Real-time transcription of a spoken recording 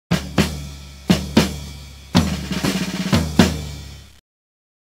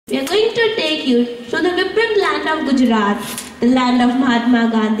We are going to take you to the vibrant land of Gujarat, the land of Mahatma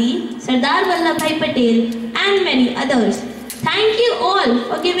Gandhi, Sardar Vallabhbhai Patel and many others. Thank you all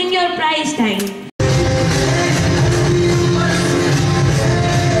for giving your prize time.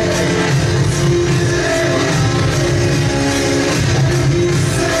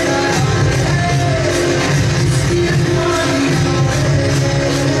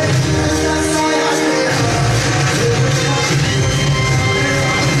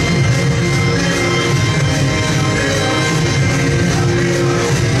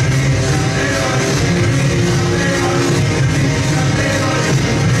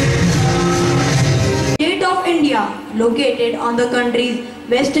 Located on the country's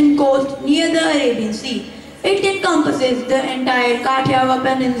western coast near the Arabian Sea. It encompasses the entire Kathiawar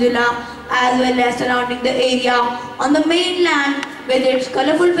Peninsula as well as surrounding the area on the mainland with its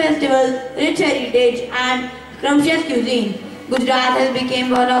colorful festivals, rich heritage and scrumptious cuisine. Gujarat has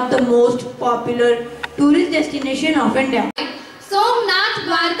become one of the most popular tourist destinations of India. Somnath,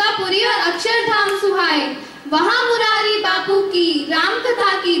 Dwarkapuri और अक्षरधाम सुहाए, वहाँ मुरारी बापू की राम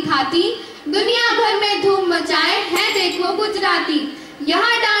कथा की थाती दुनिया भर में धूम मचाए है देखो गुजराती।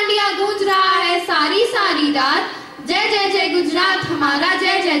 यहाँ डांडिया गूंज रहा है सारी सारी रात, जय जय जय गुजरात हमारा,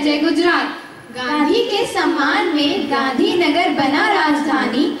 जय जय जय गुजरात। गांधी के सम्मान में गांधीनगर बना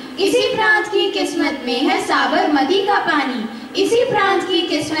राजधानी, इसी प्रांत की किस्मत में है साबरमती का पानी, इसी प्रांत की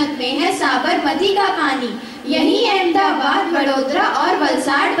किस्मत में है साबरमती का पानी। यही अहमदाबाद, वडोदरा और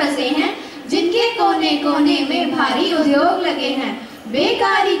वलसाड बसे हैं, जिनके कोने कोने में भारी उद्योग लगे हैं।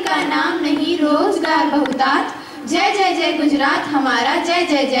 बेकारी का नाम नहीं, रोजगार बहुतात, जय जय जय गुजरात हमारा, जय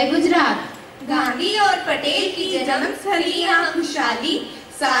जय जय गुजरात। गांधी और पटेल की जन्मस्थली यहाँ खुशहाली,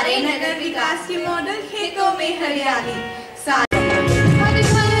 सारे नगर विकास के मॉडल खेतों में हरियाली।